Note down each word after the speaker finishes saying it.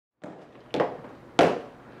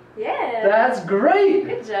Yeah. That's great.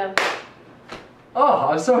 Good job. Oh,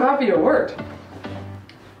 I'm so happy it worked.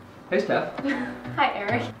 Hey, Steph. Hi,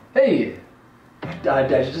 Eric. Hey. I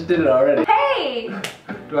just did it already. Hey!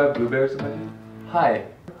 Do I have blueberries in my teeth? Hi.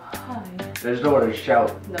 Hi. I just don't want to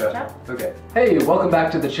shout. No shout? Okay. Hey, welcome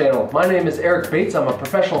back to the channel. My name is Eric Bates. I'm a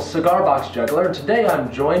professional cigar box juggler, and today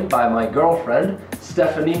I'm joined by my girlfriend,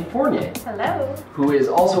 Stephanie Fournier. Hello. Who is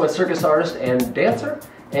also a circus artist and dancer,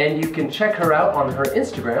 and you can check her out on her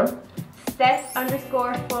Instagram.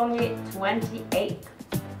 Steph_Fournier28.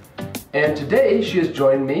 And today she has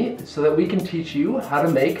joined me so that we can teach you how to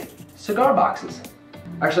make cigar boxes.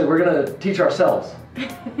 Actually, we're gonna teach ourselves.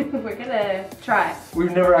 We're gonna try.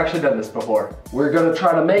 We've never actually done this before. We're gonna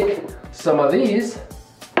try to make some of these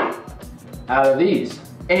out of these.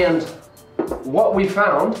 And what we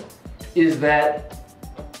found is that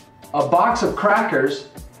a box of crackers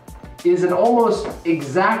is an almost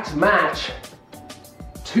exact match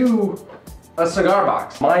to a cigar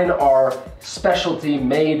box. Mine are specialty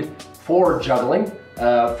made for juggling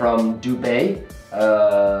from Dubai.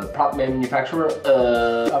 A prop manufacturer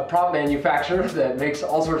that makes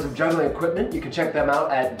all sorts of juggling equipment. You can check them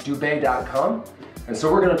out at dubai.com. And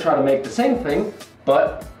so we're gonna try to make the same thing,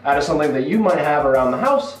 but out of something that you might have around the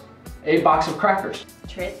house, a box of crackers.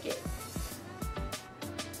 Triscuits.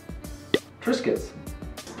 Triscuits.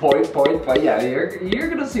 Point, yeah, you're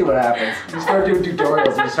gonna see what happens. You start doing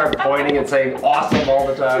tutorials and you start pointing and saying awesome all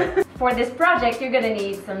the time. For this project, you're gonna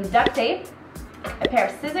need some duct tape, a pair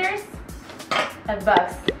of scissors, a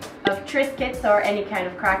box of Triscuits or any kind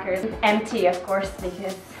of crackers. Empty, of course,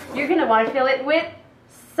 because you're gonna want to fill it with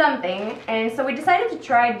something. And so we decided to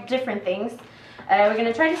try different things. We're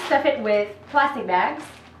gonna try to stuff it with plastic bags,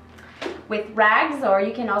 with rags, or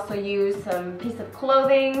you can also use some piece of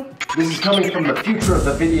clothing. This is coming from the future of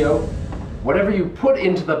the video. Whatever you put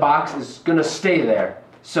into the box is gonna stay there.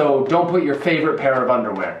 So don't put your favorite pair of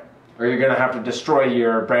underwear, or you're gonna have to destroy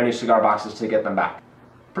your brand new cigar boxes to get them back.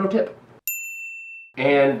 Pro tip.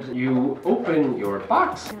 And you open your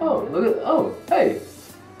box. Oh, look at, oh, hey.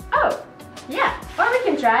 Oh, yeah, or we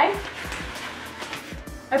can try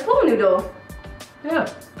a pool noodle. Yeah,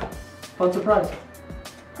 fun surprise.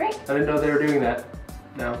 Great. I didn't know they were doing that.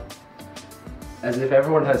 No. As if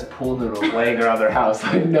everyone has pool noodles laying around their house,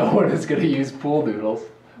 like no one is gonna use pool noodles.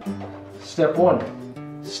 Step 1,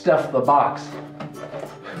 stuff the box.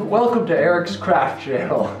 Welcome to Eric's Craft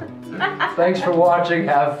Channel. Thanks for watching,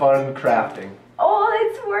 have fun crafting. Oh,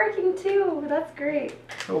 it's working too, that's great.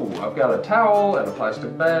 Oh, I've got a towel and a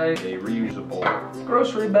plastic bag, a reusable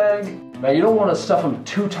grocery bag. Now you don't want to stuff them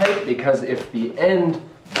too tight because if the end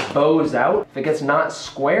bows out, if it gets not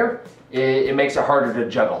square, it makes it harder to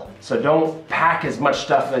juggle. So don't pack as much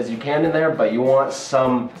stuff as you can in there, but you want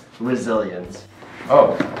some resilience.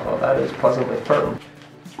 Oh, well that is pleasantly firm.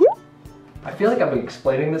 I feel like I'm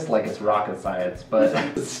explaining this like it's rocket science, but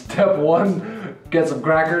step 1, get some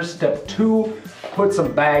crackers. Step 2, put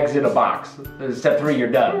some bags in a box. Step 3, you're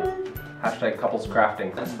done. Hashtag couples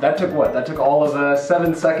crafting. That took what? That took all of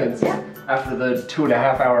 7 seconds after the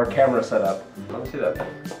 2.5-hour camera setup. Let me see that.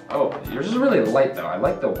 Oh, yours is really light though. I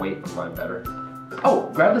like the weight of mine better. Oh,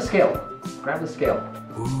 grab the scale. Grab the scale.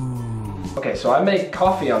 Ooh. Okay, so I make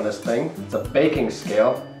coffee on this thing. It's a baking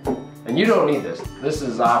scale. And you don't need this. This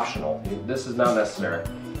is optional. This is not necessary.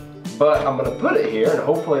 But I'm gonna put it here and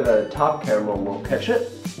hopefully the top camera will catch it.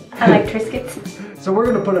 I like Triscuits. So we're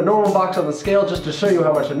gonna put a normal box on the scale just to show you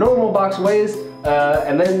how much a normal box weighs,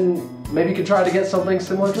 and then maybe you can try to get something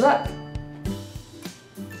similar to that.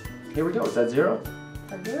 Here we go, is that 0?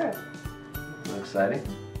 A 0. That's exciting.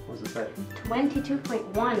 What does it say?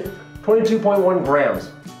 22.1. 22.1 grams.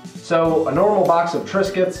 So a normal box of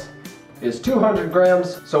Triscuits is 200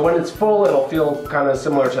 grams, so when it's full it'll feel kind of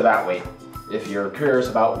similar to that weight, if you're curious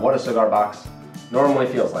about what a cigar box normally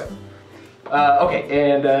feels like. Okay,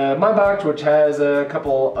 and my box, which has a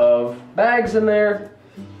couple of bags in there,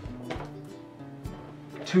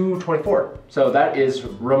 224. So that is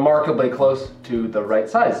remarkably close to the right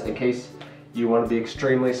size, in case you want to be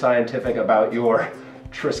extremely scientific about your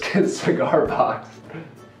Triscuit cigar box.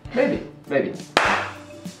 Maybe.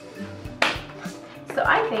 So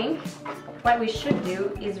I think what we should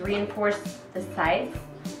do is reinforce the sides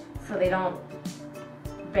so they don't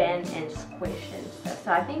bend and squish and stuff.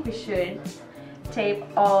 So I think we should tape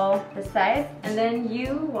all the sides, and then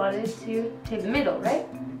you wanted to tape the middle, right?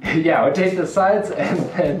 Yeah, I would tape the sides and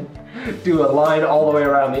then do a line all the way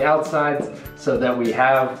around the outsides so that we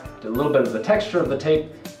have a little bit of the texture of the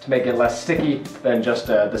tape to make it less sticky than just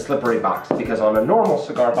the slippery box. Because on a normal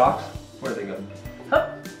cigar box, where do they go? Oh.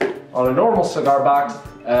 On a normal cigar box,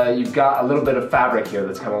 you've got a little bit of fabric here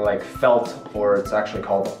that's kind of like felt, or it's actually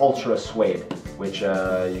called ultra suede, which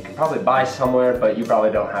you can probably buy somewhere, but you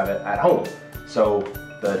probably don't have it at home. So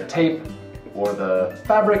the tape or the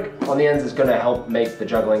fabric on the ends is going to help make the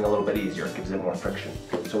juggling a little bit easier. It gives it more friction.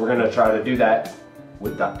 So we're going to try to do that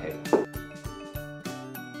with duct tape.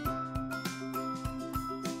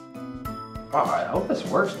 Wow, I hope this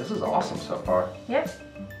works. This is awesome so far. Yep.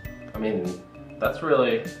 I mean, that's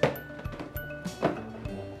really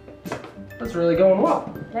going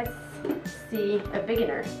well. Let's see a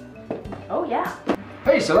beginner. Oh yeah.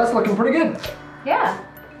 Hey, so that's looking pretty good. Yeah.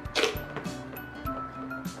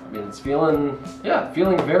 I mean, it's feeling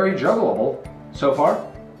very juggleable so far.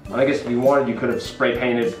 I guess if you wanted, you could have spray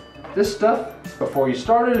painted this stuff before you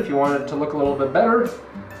started if you wanted it to look a little bit better.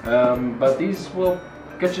 But these will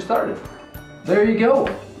get you started. There you go.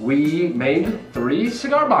 We made 3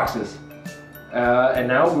 cigar boxes. And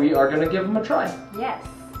now we are gonna give them a try. Yes.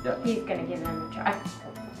 Yep. He's gonna give them a try.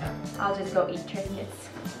 I'll just go eat Triscuits.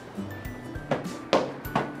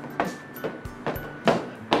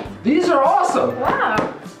 These are awesome!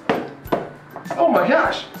 Wow. Oh my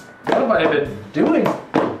gosh! What have I been doing?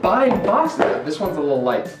 Buying boxes? This one's a little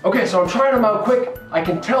light. Okay, so I'm trying them out quick. I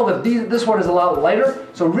can tell that this one is a lot lighter,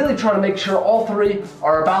 so really trying to make sure all 3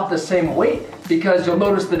 are about the same weight, because you'll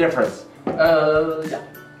notice the difference. Yeah.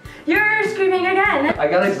 You're screaming again! I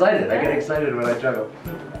got excited. I get excited when I juggle.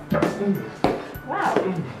 Wow.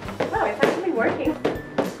 Wow, it's actually working.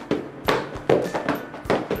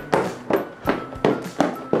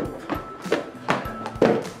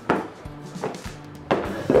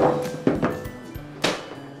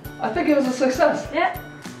 I think it was a success. Yeah.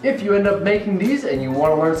 If you end up making these and you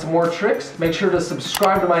want to learn some more tricks, make sure to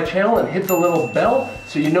subscribe to my channel and hit the little bell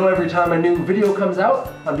so you know every time a new video comes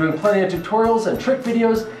out. I'm doing plenty of tutorials and trick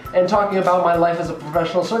videos and talking about my life as a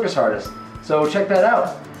professional circus artist. So check that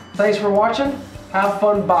out. Thanks for watching. Have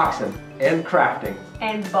fun boxing and crafting.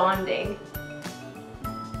 And bonding.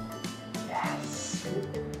 Yes.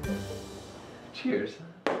 Cheers.